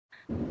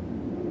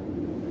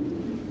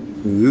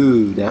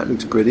Ooh, that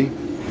looks pretty.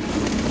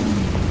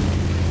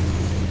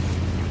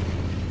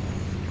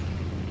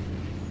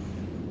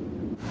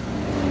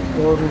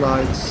 All the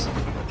lights.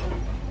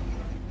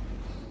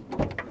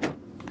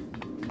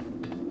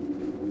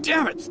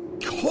 Damn it! It's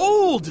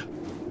cold!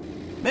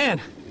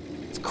 Man,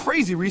 it's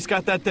crazy Reese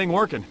got that thing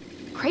working.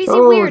 Crazy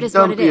weird is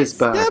what it is.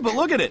 Back. Yeah, but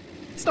look at it.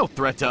 It's no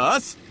threat to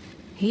us.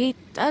 He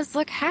does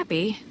look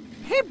happy.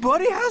 Hey,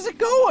 buddy, how's it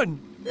going?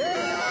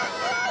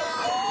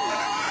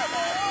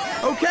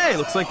 Okay,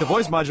 looks like the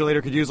voice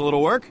modulator could use a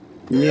little work.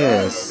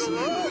 Yes.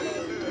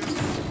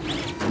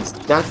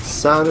 That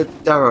sounded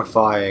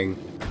terrifying.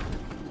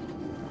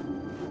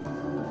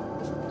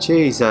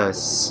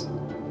 Jesus.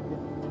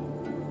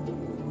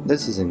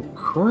 This is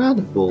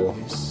incredible.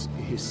 This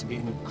is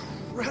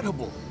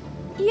incredible.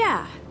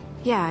 Yeah,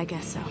 I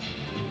guess so.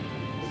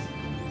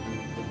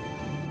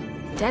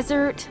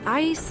 Desert,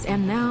 ice,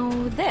 and now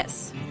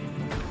this.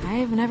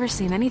 I've never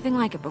seen anything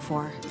like it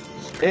before.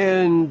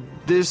 And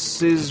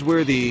this is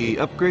where the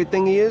upgrade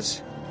thingy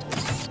is?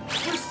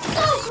 We're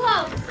so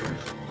close!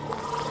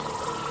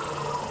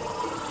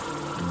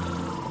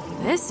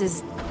 This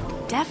is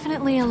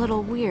definitely a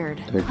little weird.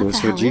 There What goes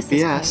the her hell is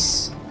this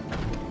place?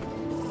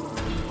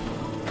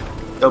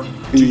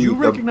 GPS. Do you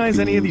recognize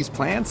any of these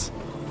plants?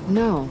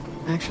 No,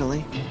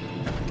 actually.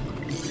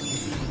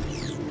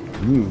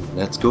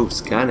 Let's go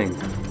scanning.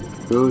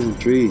 Frozen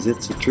trees,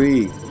 it's a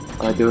tree.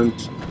 I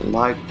don't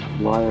like,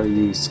 why are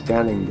you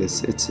scanning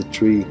this? It's a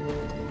tree.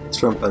 It's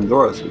from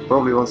Pandora, so it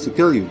probably wants to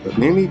kill you, but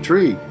mainly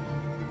tree.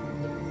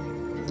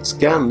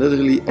 Scan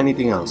literally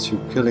anything else,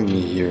 you're killing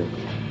me here.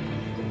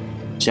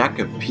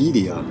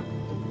 Jackopedia.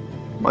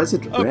 Why is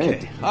it red?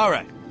 Okay,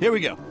 alright, here we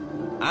go.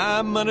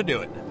 I'm gonna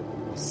do it.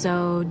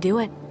 So do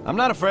it. I'm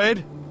not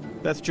afraid.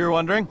 That's what you're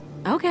wondering.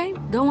 Okay,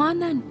 go on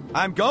then.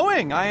 I'm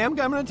going. I'm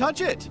gonna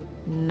touch it.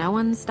 No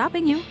one's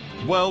stopping you.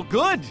 Well,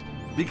 good.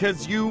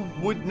 Because you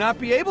would not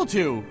be able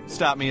to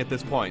stop me at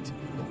this point.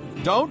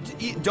 Don't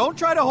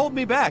try to hold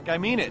me back. I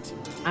mean it.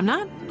 I'm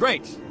not.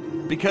 Great.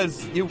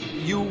 Because you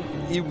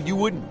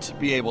wouldn't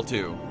be able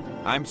to.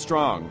 I'm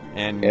strong,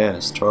 and Yeah,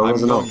 strong I'm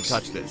as an going ox. to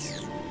touch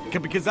this.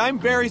 Because I'm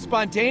very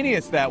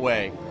spontaneous that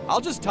way.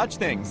 I'll just touch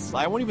things.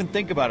 I won't even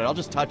think about it. I'll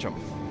just touch them.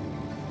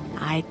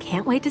 I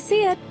can't wait to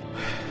see it.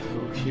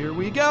 Here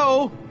we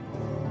go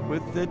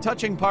with the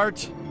touching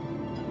part.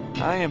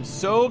 I am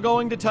so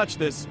going to touch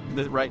this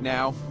right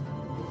now.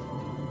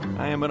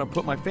 I am going to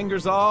put my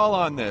fingers all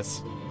on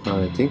this.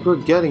 I think we're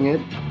getting it.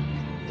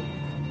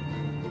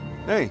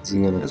 Hey, Is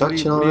he gonna what touch are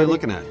it you already?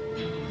 looking at?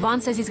 Vaughn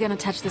says he's gonna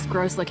touch this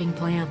gross-looking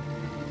plant.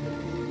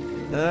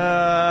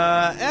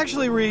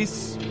 Actually,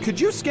 Reese, could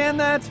you scan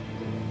that?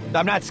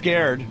 I'm not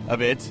scared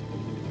of it.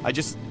 I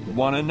just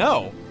want to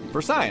know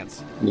for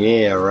science.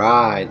 Yeah,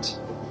 right.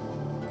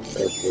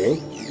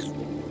 Okay.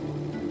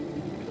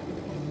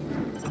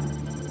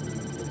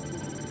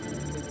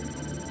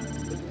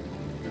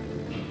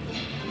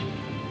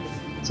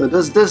 So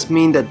does this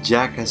mean that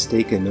Jack has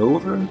taken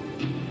over?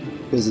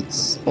 Because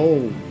it's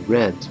all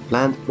red.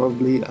 Plant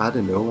probably, I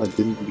don't know, I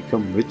didn't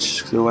become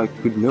rich so I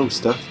could know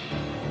stuff.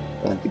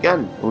 And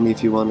again, only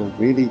if you want to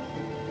really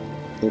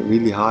get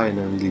really high and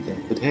then really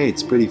dead. But hey,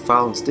 it's pretty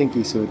foul and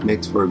stinky, so it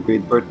makes for a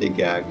great birthday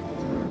gag.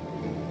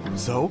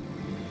 So,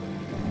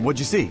 what'd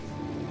you see?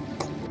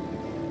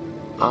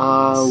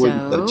 I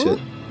wouldn't touch So? it.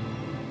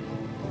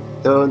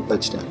 Don't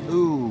touch that.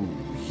 Ooh,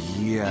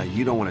 yeah,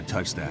 you don't want to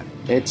touch that.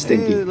 It's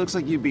stinky. It looks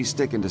like you'd be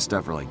sticking to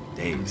stuff for like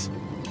days.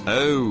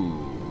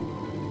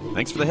 Oh,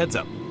 thanks for the heads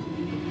up.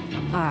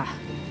 Ah,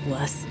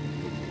 wuss.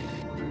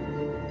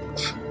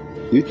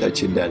 You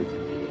touch it then.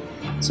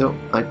 So,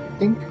 I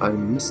think I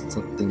missed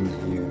something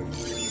here.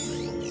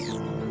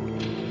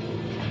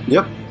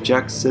 Yep,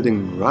 Jack's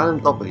sitting right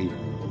on top of here.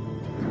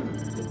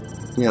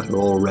 Yeah, they're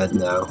all red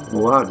now.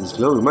 Wow, this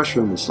glowing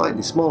mushroom is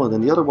slightly smaller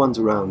than the other ones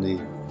around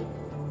here.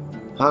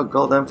 How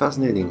goddamn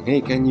fascinating.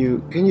 Hey, can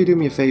you do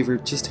me a favor?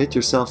 Just hit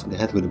yourself in the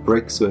head with a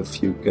brick so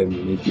if you can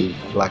make me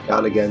black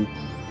out again.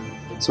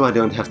 So I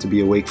don't have to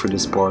be awake for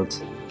this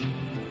part.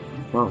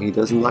 Well, he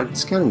doesn't like the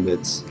scanning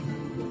bits.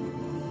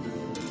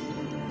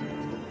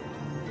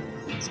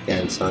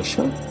 Scan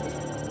Sasha.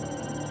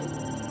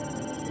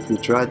 If you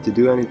tried to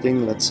do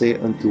anything, let's say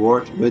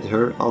untoward with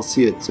her, I'll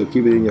see it, so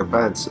keep it in your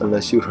pants,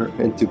 unless you're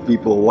into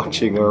people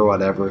watching or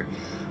whatever.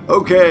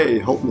 Okay,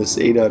 hotness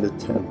 8 out of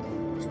 10.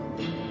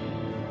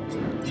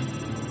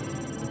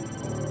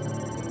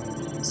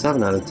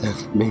 7 out of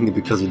 10, mainly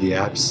because of the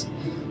abs.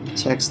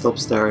 Check, stop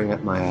staring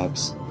at my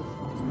abs.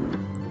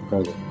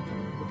 Okay.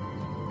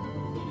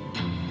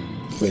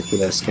 Wait,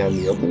 did I scan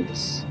the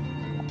others?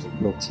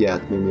 Not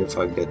yet, maybe if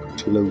I get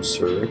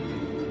closer.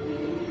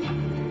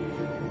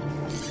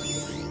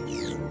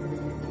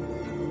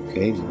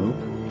 Okay, no.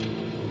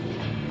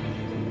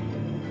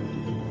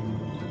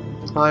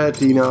 Hi,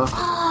 Athena.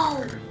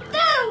 Oh,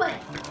 that way!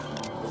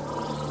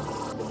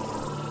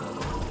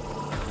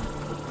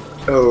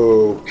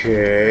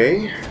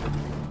 Okay.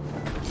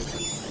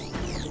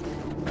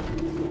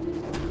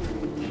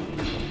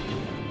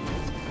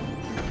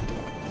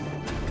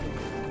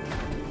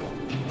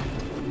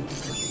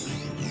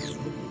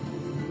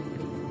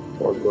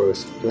 Or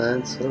grows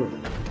plants. Oh.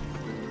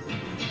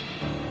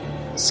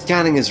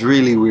 Scanning is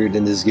really weird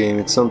in this game.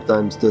 It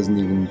sometimes doesn't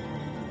even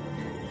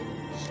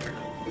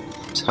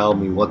tell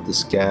me what to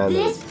scan.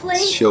 This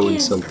place It's showing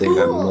is something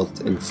cool. I'm not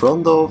in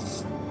front of.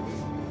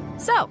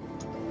 So,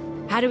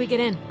 how do we get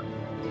in?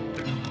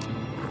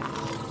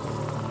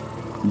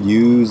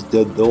 Use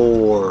the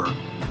door.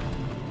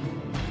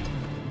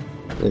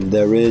 If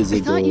there is a I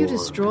door. thought you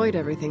destroyed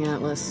everything,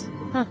 Atlas.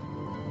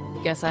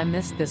 Guess I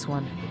missed this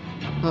one.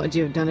 What would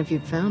you have done if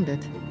you'd found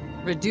it?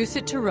 Reduce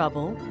it to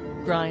rubble,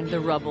 grind the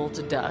rubble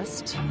to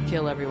dust,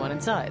 kill everyone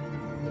inside.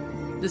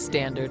 The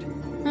standard.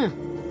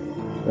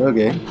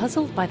 Okay. I'm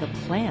puzzled by the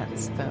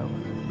plants, though.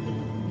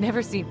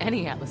 Never seen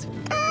any Atlas.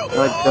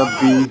 Like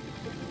Guppy.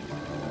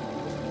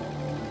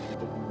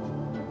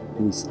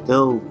 He's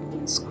still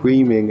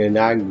screaming in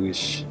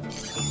anguish.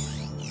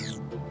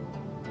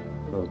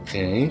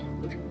 Okay.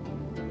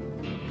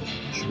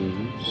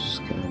 Choose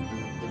scan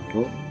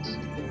dot.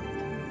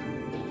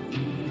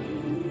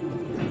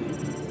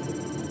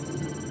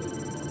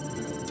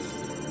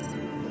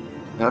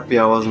 Happy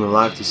I wasn't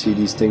alive to see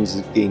these things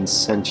gain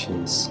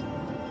sentience.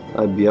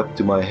 I'd be up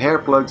to my hair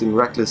plugged in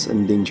reckless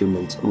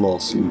endangerment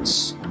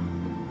lawsuits.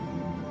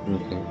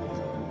 Okay.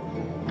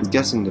 I'm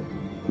guessing the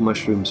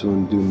mushrooms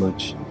won't do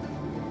much.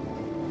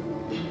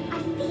 I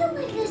feel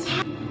like this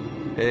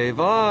Hey,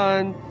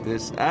 Vaughn,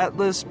 this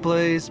Atlas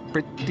place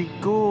pretty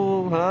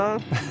cool, huh?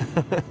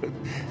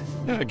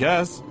 Yeah, I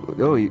guess.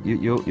 Oh,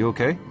 you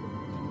okay?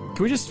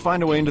 Can we just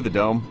find a way into the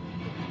dome?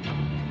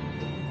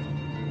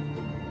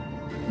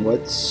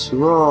 What's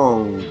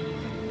wrong?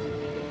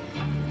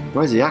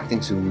 Why is he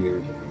acting so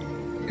weird?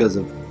 Because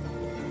of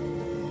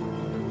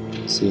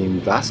seeing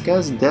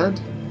Vasquez dead?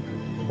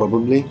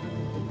 Probably.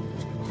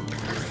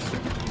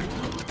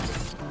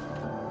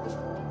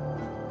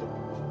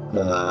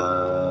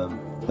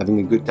 Having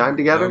a good time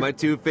together? Are my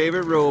two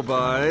favorite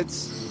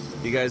robots.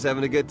 You guys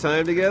having a good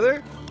time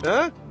together?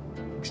 Huh?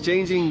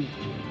 Exchanging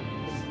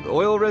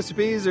oil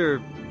recipes or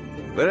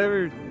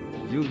whatever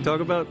you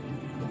talk about?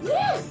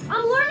 Yes,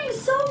 I'm learning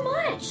so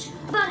much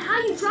about how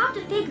you dropped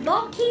a fake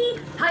vault key,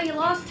 how you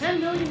lost $10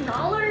 million,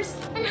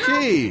 and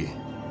how... Gee,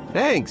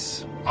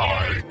 thanks.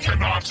 I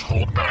cannot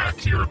hold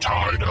back your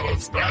tide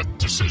of bad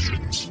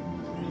decisions.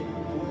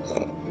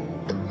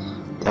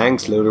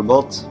 Thanks,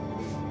 Loaderbot.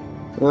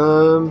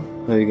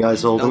 How you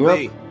guys holding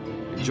LB, up?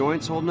 your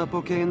joints holding up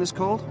okay in this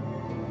cold? No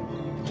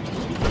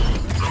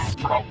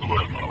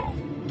problemo.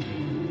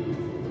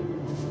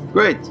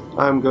 Great.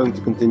 I'm going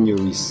to continue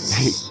You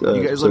guys let me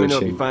know if you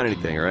searching. find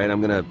anything, alright? I'm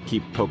gonna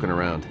keep poking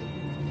around.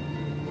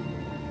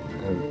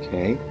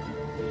 Okay.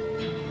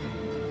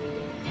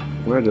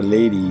 Where are the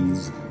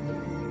ladies?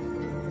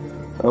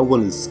 I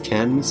want to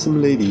scan me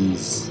some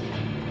ladies.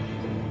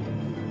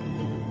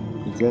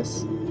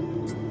 Yes.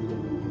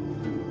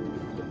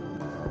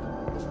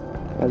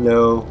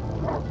 Hello.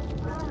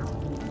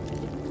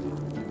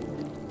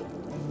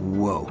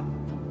 Whoa.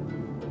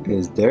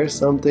 Is there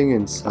something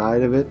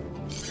inside of it?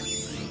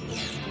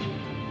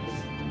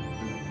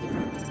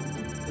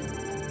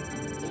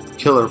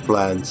 Killer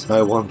plant.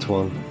 I want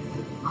one.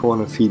 I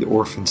want to feed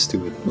orphans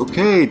to it.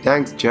 Okay,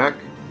 thanks, Jack.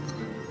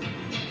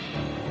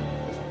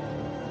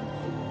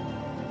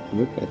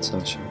 Look at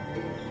Sasha.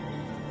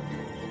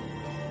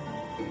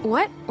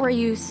 What were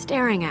you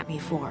staring at me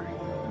for?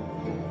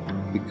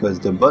 Because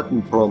the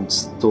button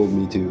prompts told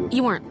me to.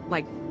 You weren't,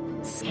 like,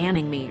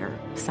 scanning me or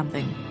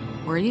something,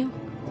 were you?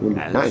 Really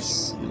As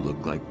nice. You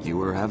looked like you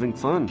were having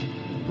fun.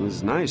 It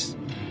was nice.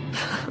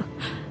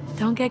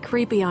 Don't get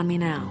creepy on me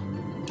now.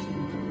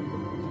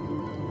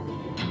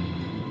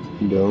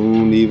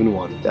 Don't even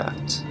want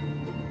that.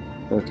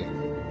 Okay.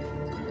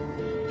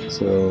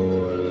 So,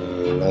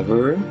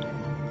 lever.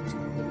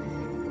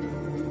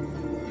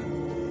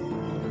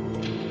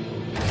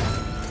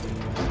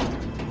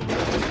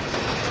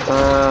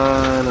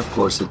 And of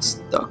course it's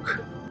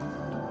stuck.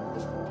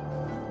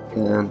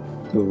 Can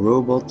the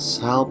robots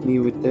help me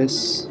with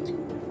this?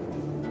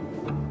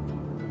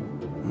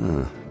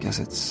 Guess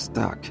it's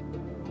stuck.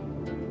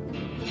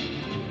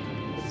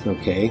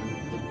 Okay.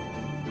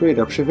 Great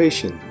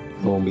observation.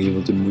 I won't be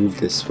able to move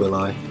this, will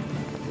I?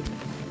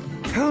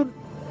 Come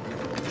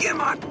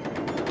on!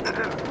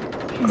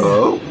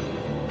 Oh!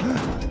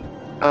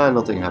 And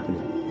nothing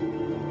happening.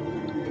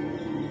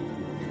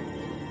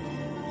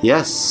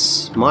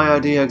 Yes, my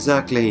idea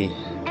exactly.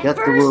 At Get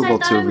the first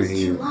robots I thought over it was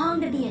here. too long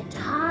to be a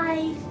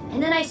tie,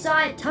 and then I saw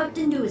it tucked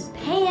into his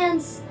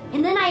pants,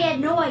 and then I had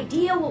no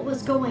idea what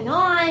was going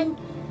on.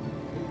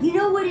 You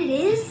know what it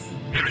is?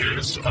 It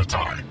is a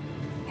tie.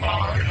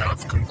 I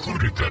have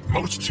concluded that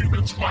most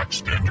humans lack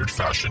standard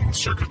fashion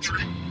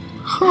circuitry.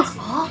 That's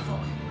awful.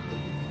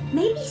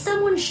 Maybe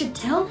someone should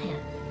tell him.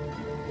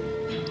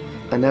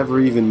 I never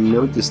even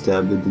noticed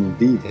that, but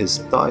indeed his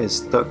tie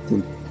is tucked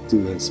into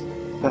his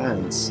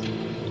pants.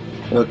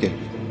 Okay.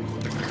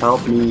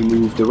 Help me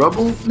move the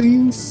rubble,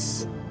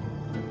 please.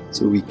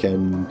 So we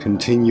can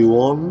continue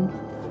on.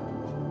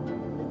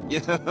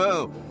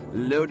 Yo,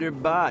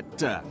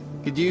 Loaderbot.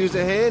 Could you use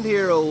a hand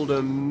here, old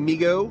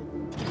amigo?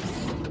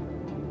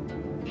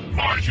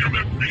 My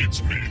human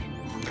needs me.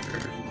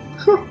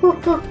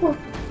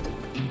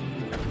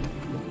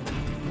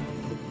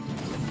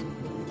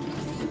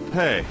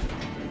 Hey.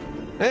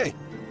 Hey.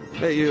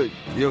 Hey, you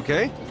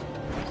okay?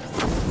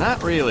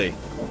 Not really.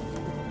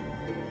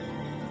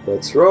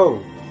 What's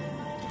wrong?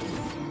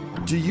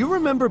 Do you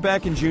remember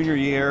back in junior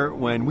year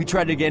when we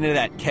tried to get into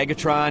that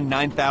Kegatron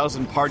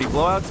 9000 party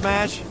blowout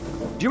smash?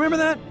 Do you remember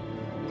that?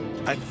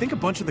 I think a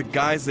bunch of the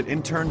guys that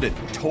interned at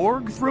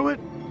Torg threw it.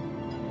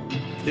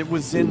 It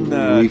was in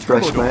the...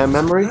 Refresh my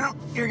memory? Well,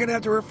 you're gonna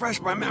have to refresh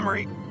my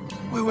memory.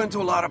 We went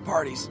to a lot of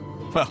parties.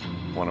 Well,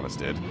 one of us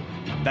did.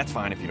 That's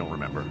fine if you don't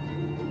remember.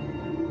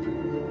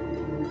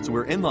 So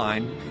we're in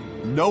line,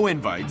 no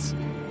invites,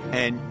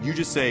 and you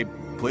just say,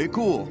 play it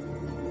cool.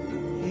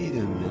 Wait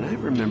a minute, I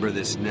remember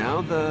this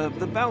now.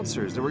 The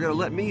bouncers that were gonna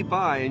let me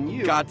by and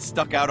you... Got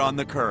stuck out on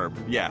the curb.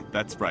 Yeah,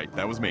 that's right,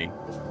 that was me.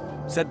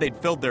 Said they'd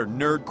filled their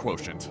nerd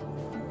quotient.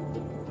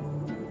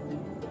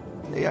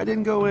 Hey, I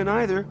didn't go in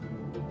either.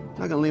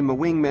 Not gonna leave my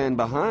wingman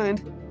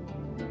behind.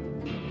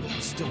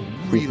 Still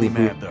really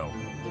mad, though.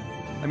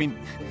 I mean,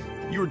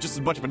 you were just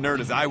as much of a nerd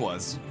as I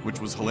was, which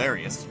was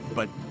hilarious.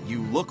 But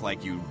you look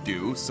like you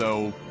do,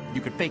 so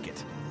you could fake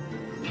it.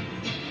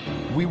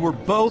 We were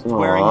both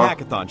wearing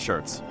hackathon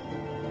shirts.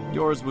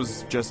 Yours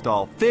was just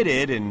all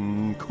fitted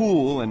and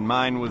cool, and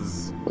mine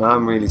was...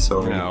 I'm really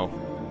sorry. You know...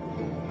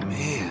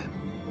 Man,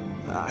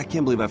 I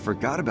can't believe I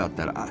forgot about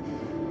that.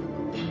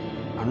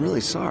 I'm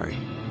really sorry.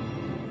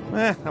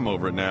 I'm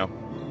over it now.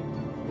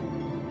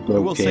 Okay, I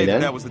will say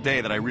then. that was the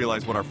day that I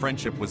realized what our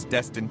friendship was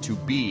destined to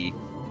be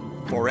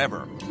forever.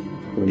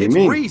 What do you It's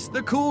mean? Reese,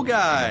 the cool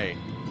guy.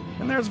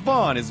 And there's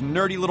Vaughn, his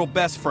nerdy little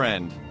best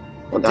friend.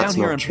 Well, Down that's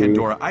here not in true.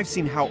 Pandora, I've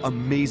seen how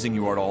amazing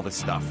you are at all this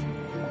stuff.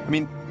 I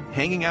mean,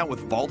 hanging out with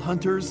vault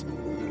hunters,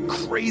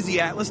 crazy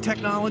Atlas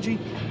technology,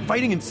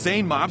 fighting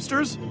insane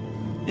mobsters,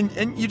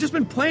 and you've just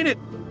been playing it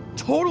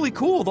totally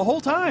cool the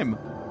whole time.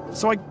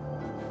 So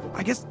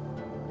I guess,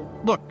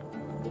 look.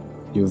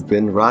 You've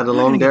been right I'm not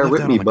along gonna get there left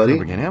with out me, on the buddy.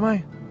 curb again, am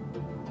I?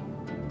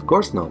 Of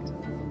course not.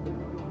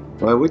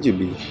 Why would you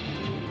be?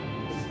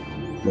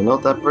 You're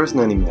not that person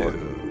anymore.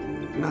 Dude,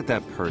 you're not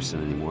that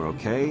person anymore,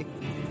 okay?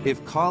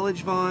 If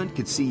College Vaughn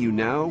could see you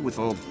now with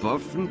all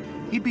buff,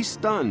 he'd be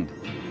stunned.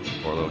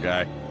 Poor little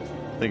guy.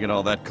 Thinking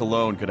all that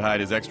cologne could hide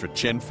his extra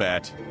chin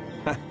fat.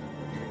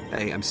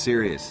 Hey, I'm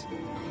serious.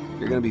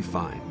 You're gonna be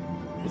fine.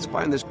 Let's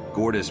find this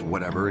Gortys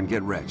whatever and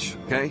get rich,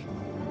 okay?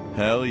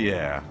 Hell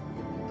yeah.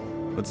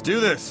 Let's do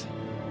this.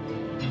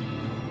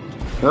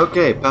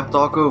 Okay, pep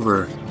talk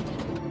over.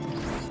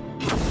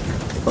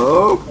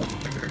 Oh!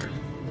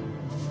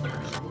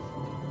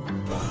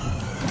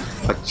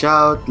 Watch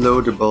out,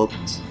 loader bolt.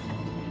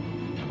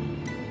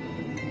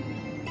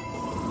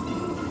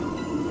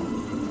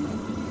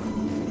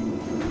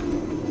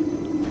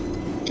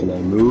 Can I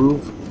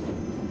move?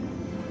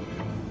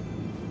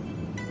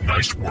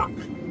 Nice work.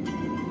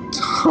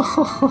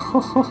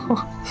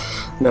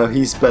 Now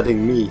he's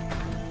petting me.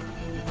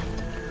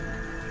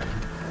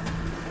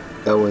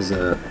 That was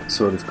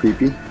sort of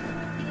creepy.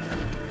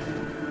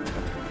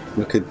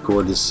 Look at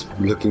Gortys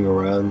looking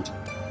around.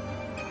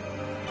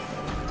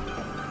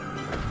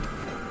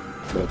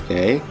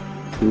 Okay,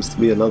 seems to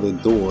be another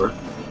door.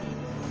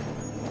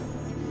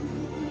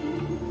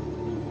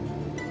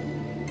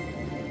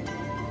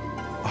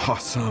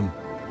 Awesome.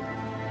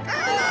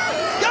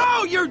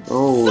 Go, you're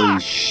Holy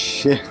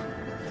shit.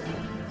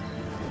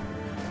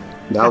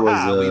 That We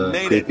was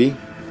made creepy. it.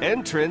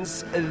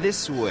 Entrance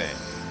this way.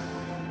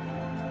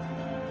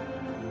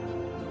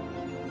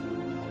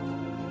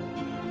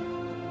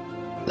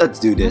 Let's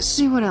do Let's this.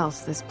 see what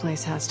else this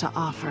place has to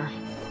offer.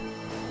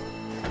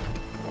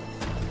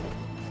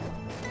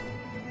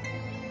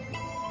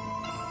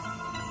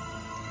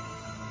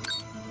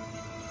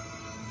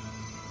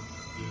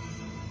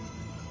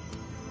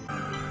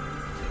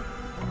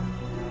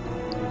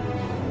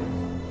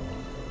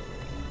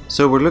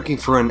 So we're looking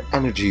for an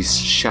energy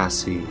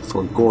chassis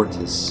for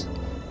Gortys.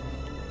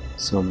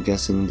 So I'm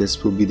guessing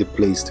this will be the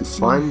place to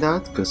find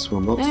that, because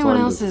we'll not Anyone find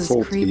the else's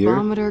fault here.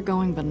 creepometer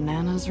going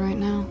bananas right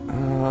now?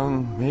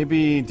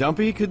 Maybe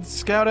Dumpy could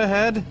scout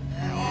ahead?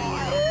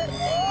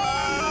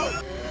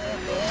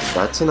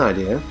 That's an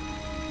idea.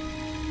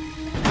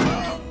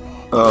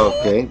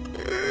 Okay.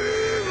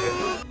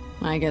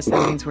 I guess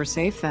that means we're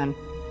safe then.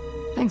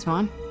 Thanks,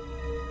 Vaughn.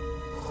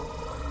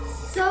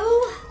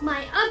 So,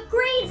 my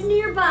upgrade's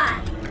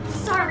nearby.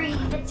 Sorry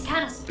if it's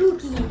kind of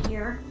spooky in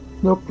here.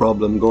 No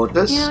problem,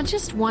 Gortys. You know,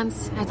 just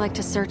once, I'd like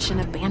to search an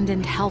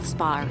abandoned health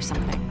spa or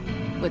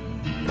something. With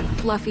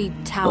fluffy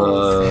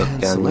towels.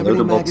 Can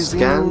Loaderbot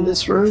scan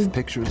this room?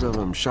 Pictures of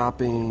them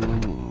shopping,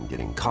 and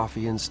getting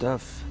coffee and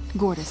stuff.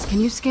 Gortys,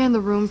 can you scan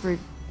the room for,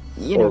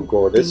 you know,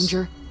 Gortys.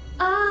 danger?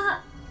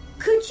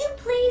 Could you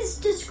please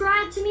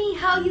describe to me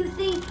how you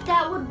think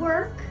that would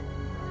work?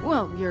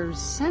 Well, your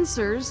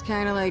sensors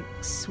kind of like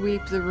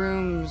sweep the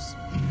room's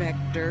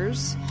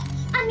vectors.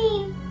 I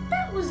mean,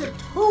 that was a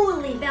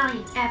totally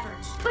valiant effort.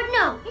 But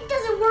no, it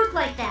doesn't work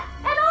like that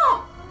at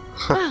all.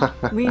 Well,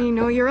 we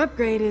know your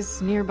upgrade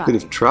is nearby. Could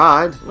have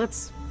tried.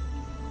 Let's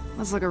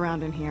Let's look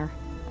around in here.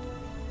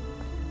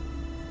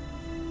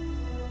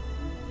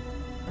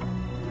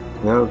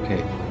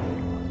 Okay.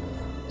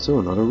 So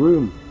another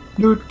room.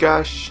 Loot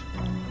cache.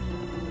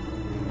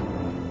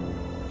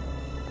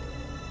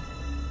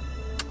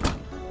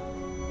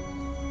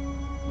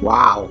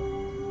 Wow.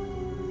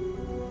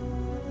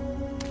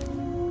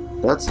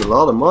 That's a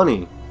lot of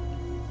money.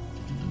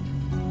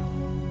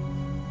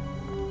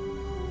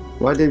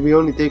 Why did we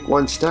only take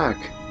one stack?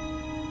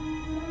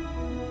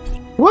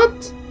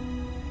 What?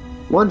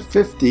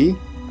 150? It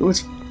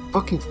was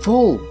fucking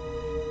full.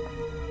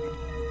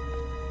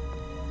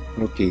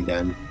 Okay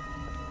then.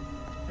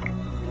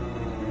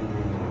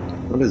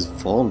 What is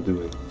Vaughn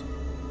doing?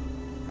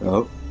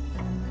 Oh,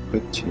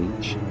 quick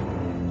change.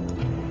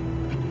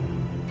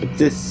 But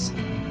this.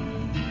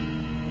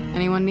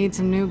 Anyone need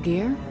some new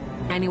gear?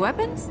 Any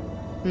weapons?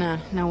 Nah,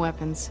 no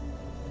weapons.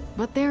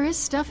 But there is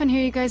stuff in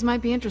here you guys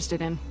might be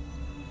interested in.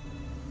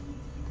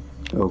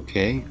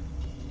 Okay.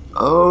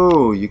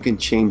 Oh, you can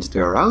change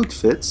their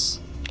outfits.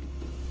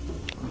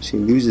 She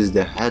loses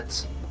the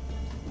hat.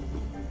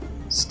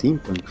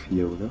 Steampunk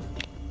Fiona.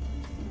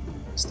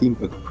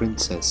 Steampunk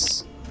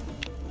Princess.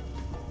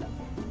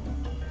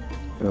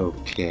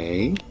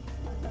 Okay.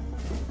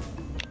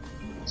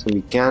 So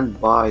we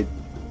can't buy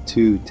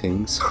two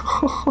things.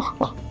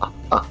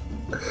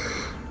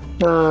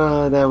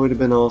 That would have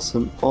been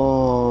awesome.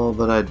 Oh,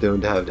 but I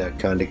don't have that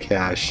kind of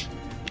cash.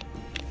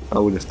 I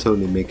would have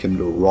totally make him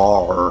the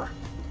roar.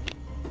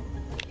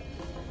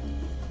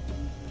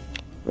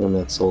 And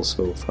that's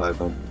also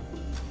 500.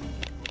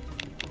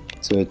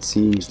 So it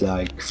seems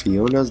like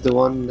Fiona's the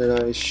one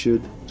that I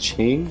should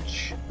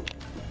change.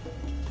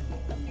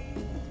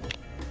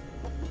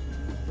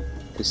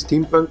 The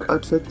steampunk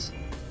outfit.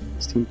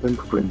 Steampunk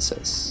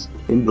princess.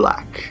 In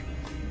black.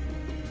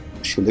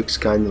 She looks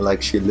kind of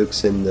like she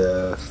looks in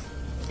the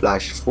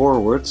flash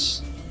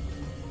forwards.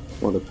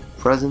 Or the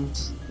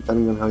present,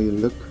 depending on how you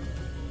look.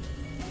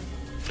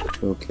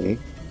 Okay.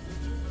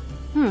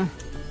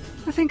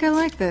 I think I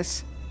like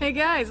this. Hey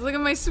guys, look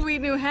at my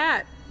sweet new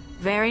hat.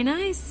 Very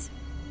nice.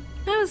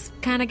 I was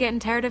kind of getting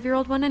tired of your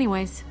old one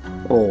anyways.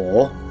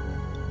 Oh,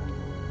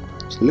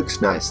 she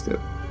looks nice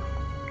though.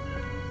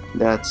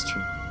 That's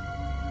true.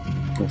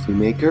 Coffee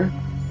maker.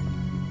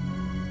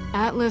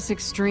 Atlas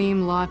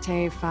Extreme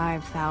Latte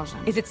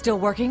 5000. Is it still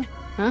working?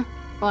 Huh?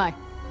 Why?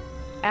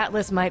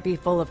 Atlas might be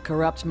full of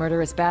corrupt,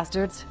 murderous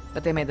bastards,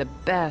 but they made the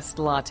best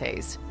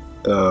lattes.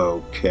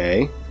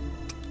 Okay.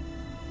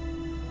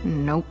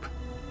 Nope.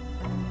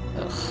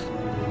 Ugh.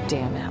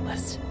 Damn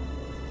Atlas.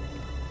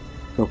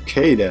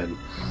 Okay then.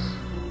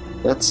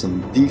 That's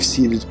some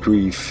deep-seated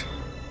grief.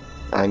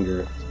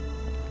 Anger.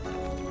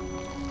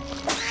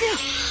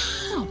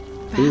 Oh,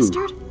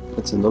 bastard. Ooh,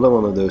 that's another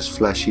one of those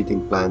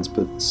flesh-eating plants,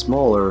 but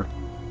smaller.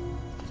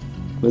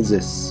 What's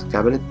this?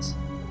 Cabinet?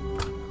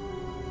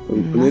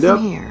 Open it up.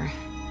 Nothing here.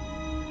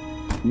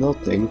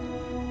 Nothing.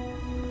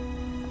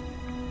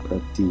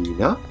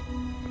 Patina?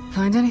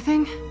 Find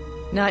anything?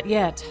 Not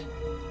yet.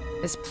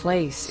 This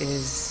place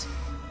is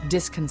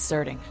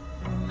disconcerting.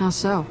 How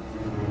so?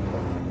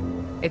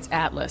 It's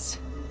Atlas,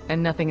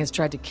 and nothing has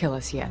tried to kill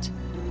us yet.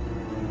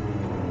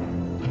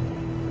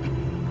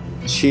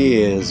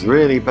 She is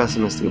really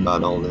pessimistic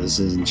about all this,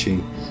 isn't she?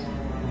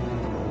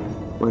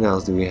 What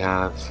else do we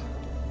have?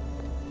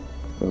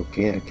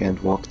 Okay, I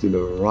can't walk to the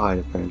right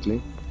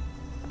apparently.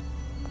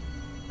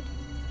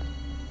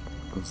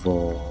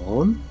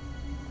 Vaughn?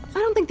 I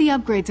don't think the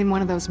upgrade's in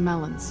one of those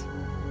melons.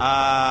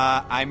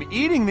 I'm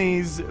eating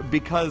these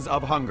because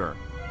of hunger.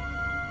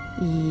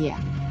 Yeah.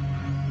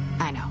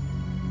 I know.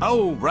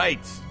 Oh, right.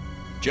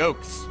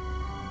 Jokes.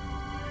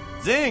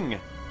 Zing!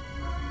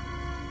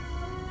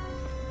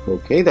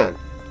 Okay then.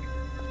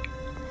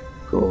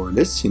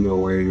 Gorgeous, you know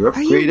where your Are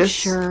upgrade you is?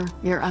 sure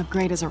your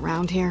upgrade is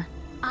around here?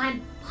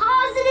 I'm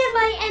positive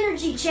my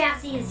energy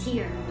chassis is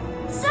here.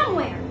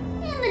 Somewhere.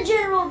 In the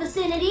general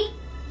vicinity.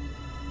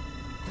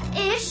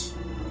 Ish.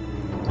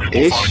 We will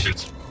Ish? find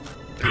it.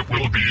 It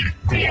will be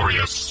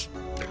glorious.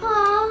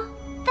 Aw,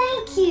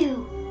 thank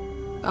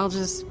you. I'll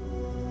just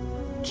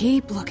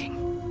keep looking.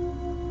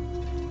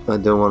 I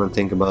don't want to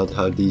think about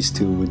how these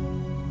two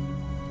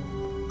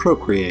would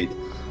procreate.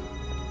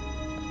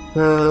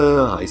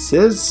 Hi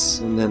sis,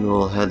 and then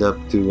we'll head up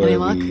to Any where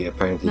luck? we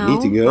apparently No,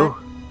 need to go.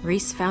 but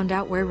Reese found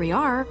out where we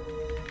are.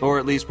 Or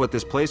at least what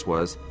this place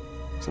was.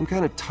 Some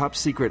kind of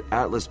top-secret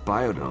Atlas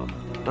biodome.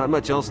 Not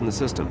much else in the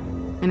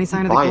system. Any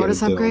sign of the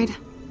Gortys Biodome. upgrade?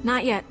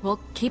 Not yet. We'll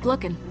keep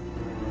looking.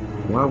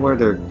 Why were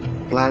there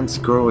plants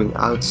growing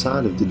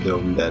outside of the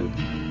dome then?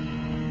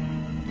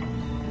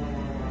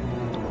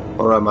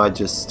 Or am I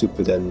just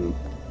stupid and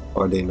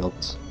are they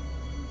not?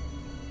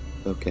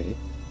 Okay.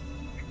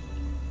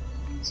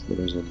 So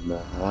there's a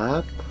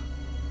map.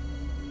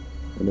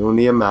 And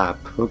only a map.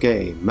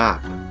 Okay,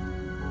 map.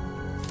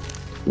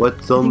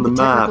 What's I on think the the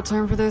technical map?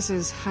 term for this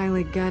is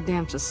highly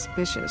goddamn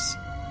suspicious.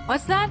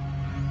 What's that?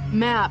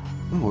 Map.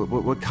 Oh,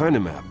 what kind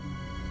of map?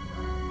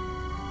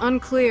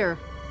 Unclear.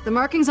 The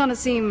markings on it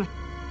seem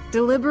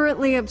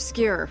deliberately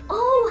obscure.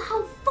 Oh,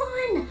 how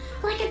fun!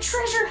 Like a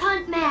treasure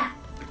hunt map.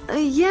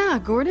 Yeah,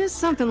 Gortys,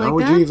 something like How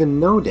would that. you even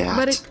know that?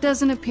 But it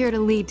doesn't appear to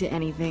lead to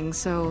anything,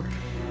 so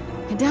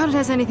I doubt it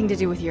has anything to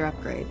do with your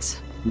upgrades.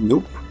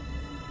 Nope.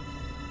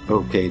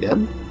 Okay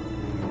then.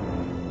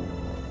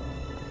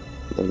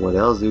 Then what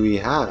else do we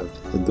have?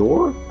 The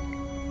door?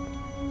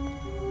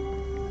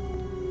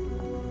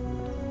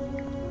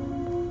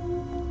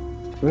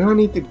 Where do I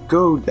need to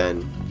go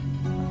then?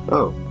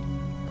 Oh.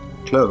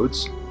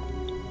 Clothes.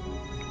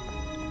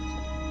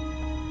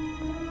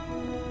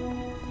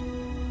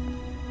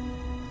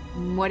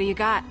 What do you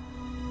got?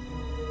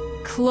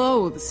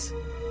 Clothes.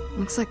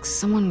 Looks like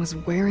someone was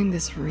wearing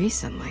this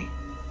recently.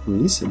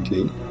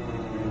 Recently?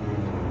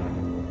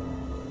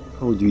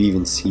 How would you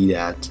even see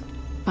that?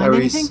 Find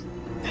anything?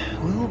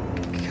 Well,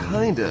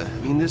 kinda.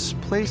 I mean, this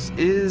place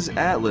is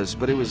Atlas,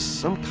 but it was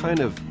some kind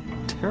of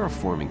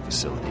terraforming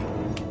facility.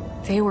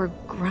 They were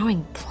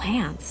growing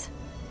plants.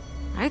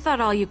 I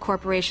thought all you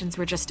corporations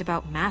were just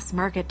about mass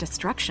market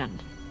destruction.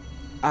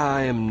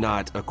 I am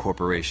not a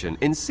corporation.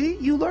 And see,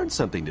 you learned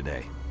something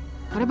today.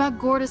 What about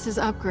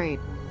Gortys' upgrade?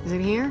 Is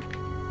it here?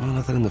 Well,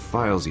 nothing in the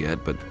files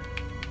yet, but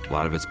a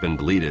lot of it's been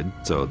deleted,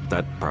 so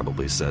that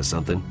probably says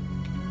something.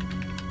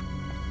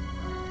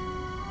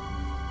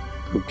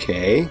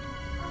 Okay.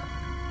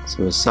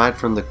 So aside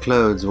from the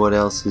clothes, what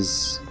else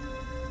is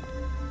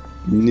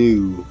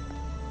new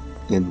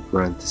in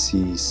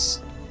parentheses?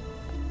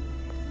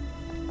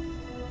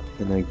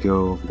 Can I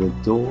go over the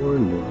door?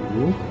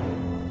 No.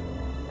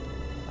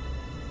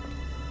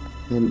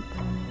 Then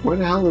where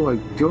the hell do I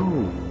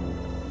go?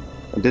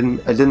 I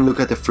didn't look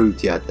at the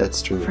fruit yet,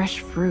 that's true. Fresh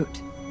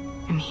fruit.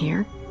 In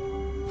here?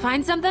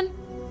 Find something?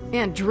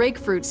 Yeah, Drake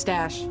fruit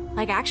stash.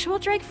 Like actual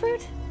Drake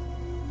fruit?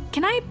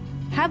 Can I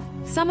have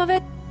some of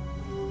it?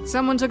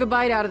 Someone took a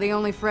bite out of the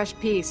only fresh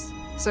piece.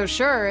 So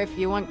sure, if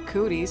you want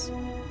cooties.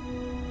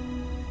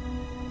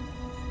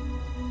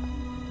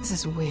 This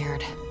is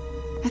weird.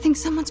 I think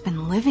someone's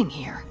been living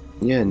here.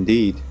 Yeah,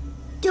 indeed.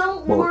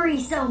 Don't Well,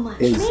 worry so much.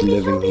 is Maybe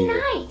he'll living be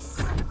here.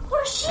 nice.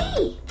 Or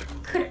she.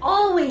 Could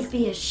always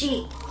be a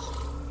she.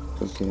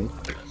 Okay.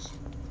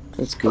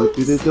 Let's go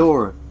to the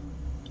door.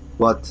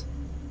 What?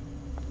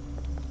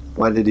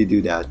 Why did he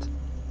do that?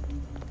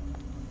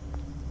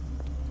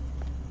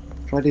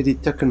 Why did he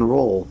tuck and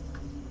roll?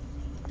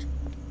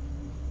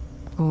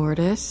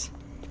 Gortys?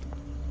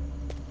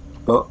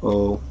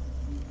 Uh-oh.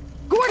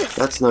 Gortys!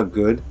 That's not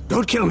good.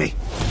 Don't kill me.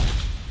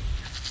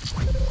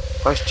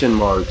 Question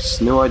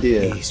marks. No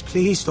idea. Please,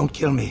 please don't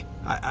kill me.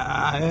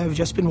 I've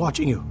just been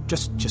watching you.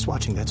 Just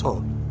watching, that's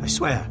all. I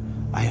swear,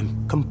 I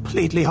am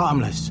completely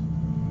harmless.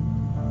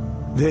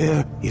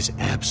 There is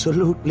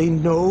absolutely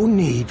no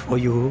need for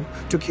you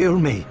to kill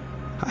me.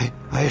 I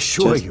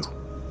assure Just you.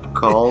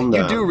 Calm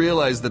down. You do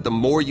realize that the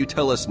more you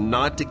tell us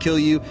not to kill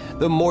you,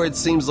 the more it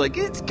seems like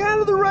it's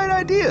kind of the right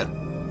idea.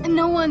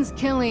 No one's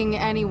killing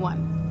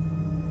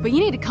anyone. But you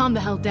need to calm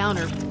the hell down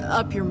or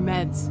up your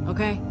meds,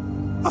 okay?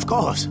 Of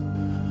course.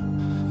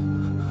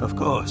 Of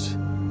course.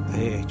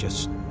 I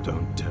just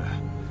don't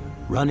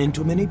run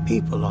into many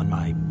people on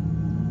my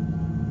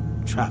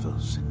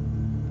travels.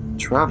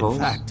 Travels?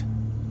 In fact,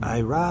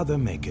 I rather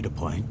make it a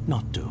point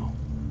not to.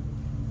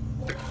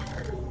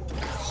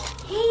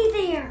 Hey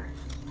there.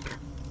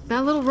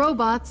 That little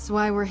robot's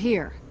why we're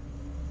here.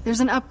 There's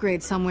an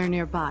upgrade somewhere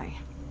nearby.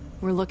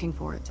 We're looking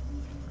for it.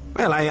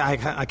 Well,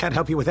 I can't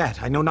help you with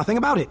that. I know nothing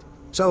about it.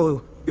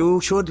 So, you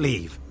should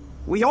leave.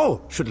 We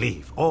all should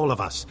leave. All of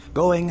us.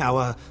 Going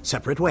our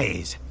separate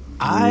ways.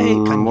 I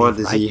can what leave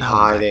is right he now,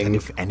 hiding? and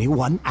if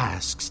anyone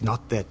asks,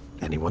 not that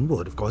anyone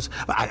would, of course,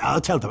 but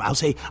I'll tell them. I'll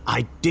say,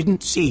 I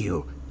didn't see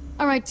you.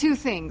 Alright, two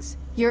things.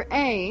 You're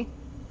A,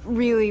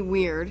 really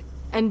weird,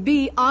 and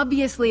B,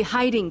 obviously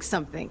hiding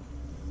something.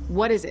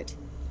 What is it?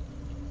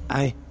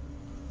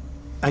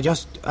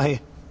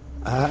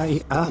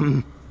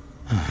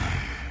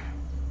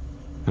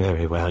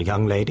 Very well,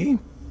 young lady.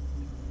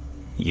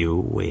 You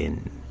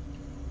win.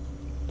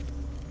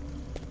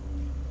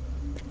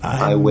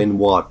 I win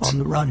what? On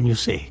the run, you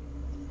see.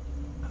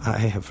 I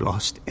have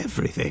lost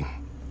everything.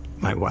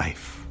 My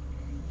wife,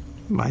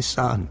 my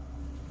son,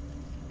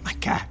 my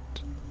cat.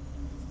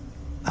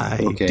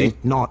 I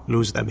did not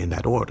lose them in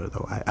that order,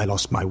 though. I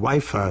lost my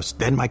wife first,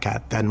 then my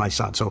cat, then my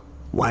son. So,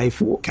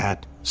 wife,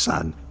 cat,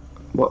 son.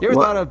 You ever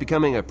thought of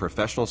becoming a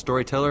professional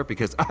storyteller?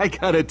 Because I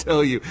gotta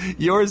tell you,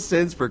 your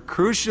sense for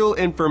crucial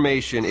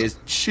information is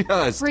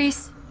just...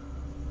 Reese.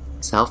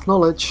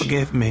 Self-knowledge.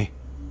 Forgive me.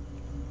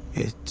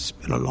 It's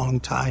been a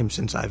long time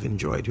since I've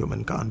enjoyed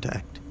human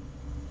contact.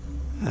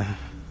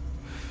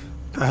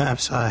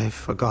 Perhaps I've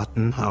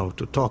forgotten how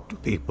to talk to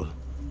people.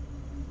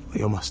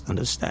 You must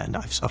understand,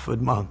 I've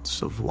suffered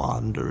months of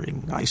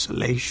wandering,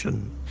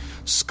 isolation,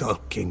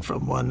 skulking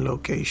from one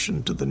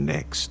location to the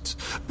next,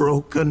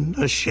 broken,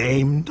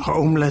 ashamed,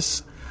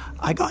 homeless.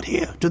 I got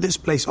here, to this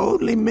place,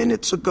 only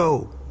minutes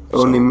ago.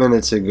 Only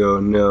minutes ago.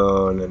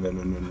 No.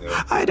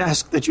 I'd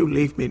ask that you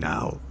leave me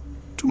now,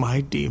 to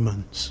my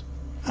demons.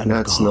 And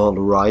That's go. not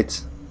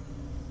right.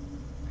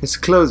 His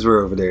clothes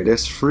were over there.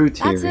 There's fruit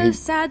here. That's a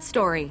sad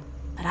story,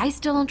 but I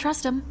still don't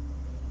trust him.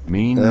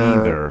 Me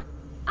neither.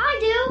 I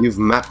do. You've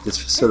mapped this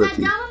Is that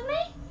facility. done with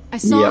I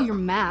saw Yep. your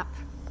map,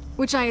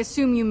 which I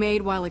assume you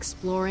made while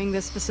exploring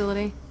this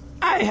facility.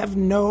 I have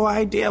no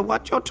idea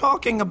what you're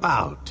talking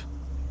about.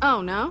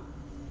 Oh, no?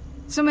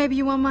 So maybe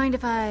you won't mind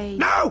if I...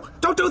 No!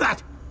 Don't do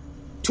that!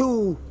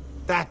 To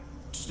that,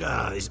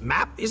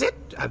 map, is it?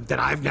 That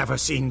I've never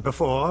seen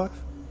before.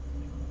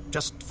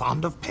 Just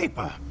fond of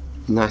paper.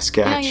 Nice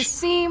Now, you catch.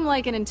 seem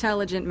like an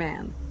intelligent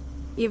man.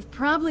 You've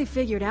probably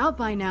figured out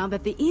by now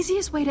that the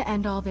easiest way to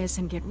end all this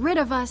and get rid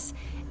of us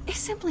is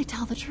simply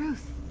tell the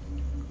truth.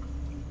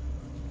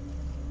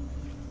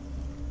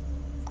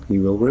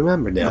 You will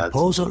remember that.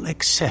 Proposal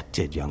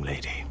accepted, young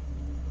lady.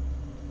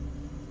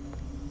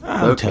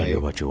 I'll tell Okay. you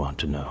what you want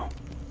to know.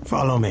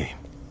 Follow me.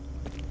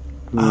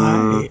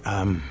 I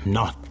am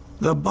not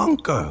the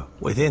bunker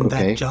within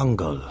Okay. that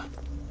jungle.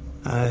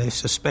 I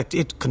suspect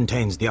it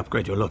contains the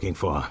upgrade you're looking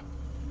for.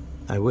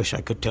 I wish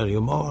I could tell you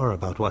more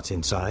about what's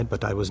inside,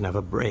 but I was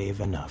never brave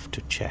enough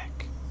to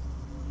check.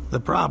 The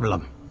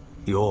problem,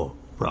 your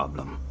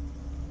problem,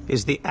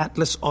 is the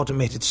Atlas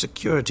automated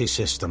security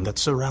system that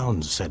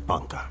surrounds said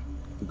bunker.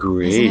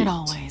 Great. Isn't it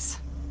always?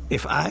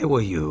 If I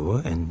were you,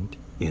 and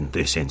in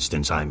this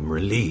instance I'm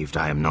relieved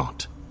I am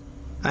not,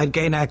 I'd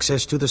gain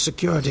access to the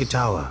security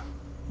tower,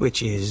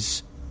 which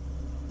is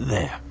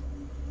there.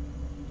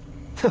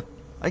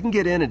 I can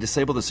get in and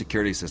disable the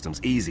security systems,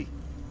 easy.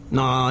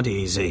 Not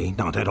easy,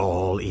 not at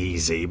all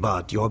easy,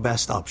 but your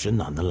best option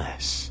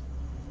nonetheless.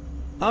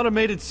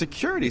 Automated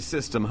security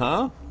system,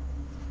 huh?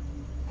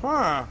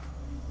 Huh.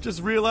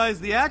 Just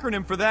realized the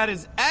acronym for that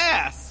is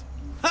ASS!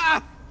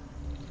 Ha!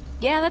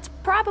 Yeah, that's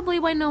probably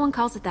why no one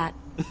calls it that.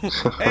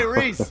 Hey,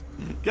 Reese,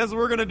 guess what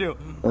we're gonna do?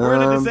 We're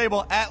gonna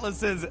disable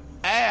Atlas's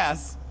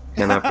ass.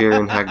 Can I appear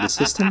and hack the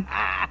system?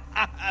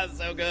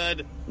 So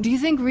good. Do you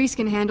think Reese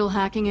can handle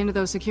hacking into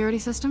those security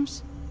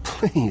systems?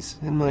 Please,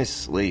 in my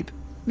sleep.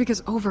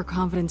 Because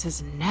overconfidence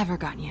has never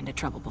gotten you into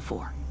trouble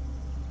before.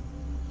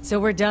 So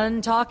we're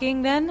done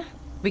talking then?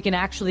 We can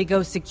actually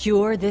go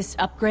secure this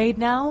upgrade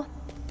now?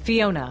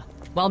 Fiona,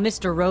 while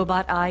Mr.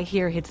 Robot Eye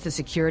here hits the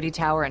security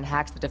tower and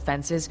hacks the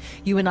defenses,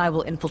 you and I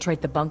will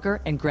infiltrate the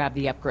bunker and grab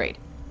the upgrade.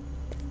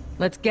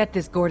 Let's get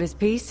this gorgeous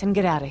piece and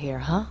get out of here,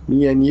 huh?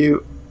 Me and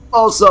you.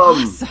 Awesome!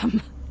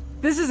 Awesome.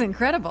 This is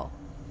incredible.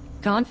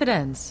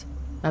 Confidence.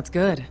 That's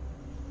good.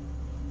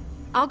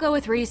 I'll go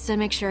with Reese to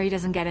make sure he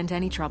doesn't get into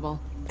any trouble.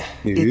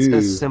 It's Ooh.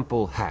 a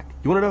simple hack.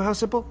 You want to know how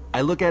simple?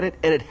 I look at it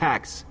and it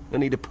hacks. No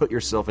need to put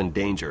yourself in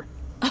danger.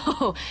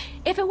 Oh,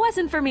 if it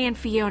wasn't for me and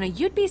Fiona,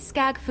 you'd be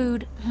skag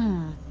food.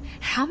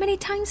 How many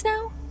times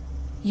now?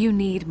 You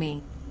need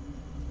me.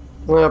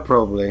 Well,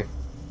 probably.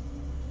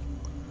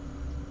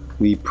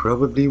 We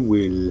probably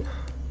will.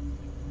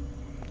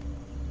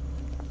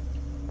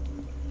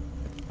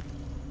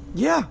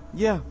 Yeah.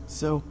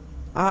 So,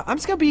 I'm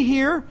just gonna be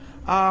here,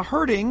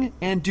 hurting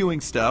and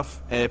doing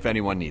stuff if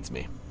anyone needs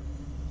me.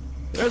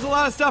 There's a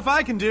lot of stuff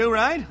I can do,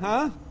 right?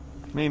 Huh?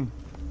 I mean,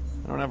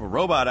 I don't have a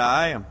robot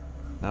eye. I'm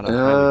not a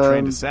highly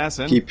trained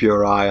assassin. Keep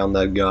your eye on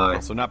that guy.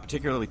 Also not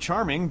particularly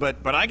charming, but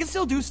I can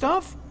still do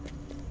stuff.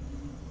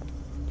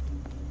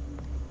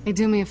 Hey,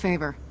 do me a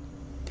favor.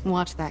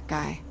 Watch that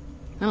guy.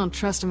 I don't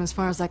trust him as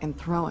far as I can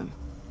throw him.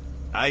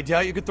 I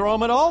doubt you could throw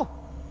him at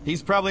all.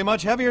 He's probably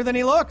much heavier than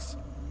he looks.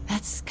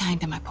 That's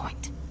kinda my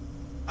point.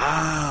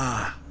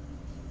 Ah,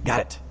 got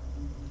it.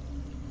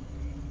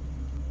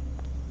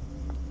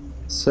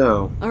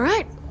 So,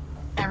 Alright.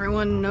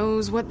 Everyone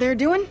knows what they're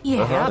doing?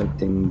 Yeah. I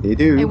think they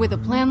do. And with a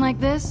plan like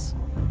this,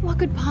 what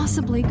could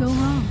possibly go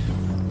wrong?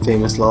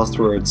 Famous last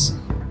words.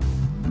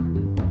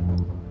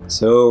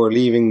 So, we're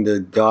leaving the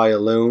guy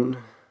alone.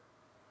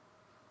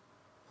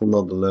 Well,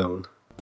 not alone.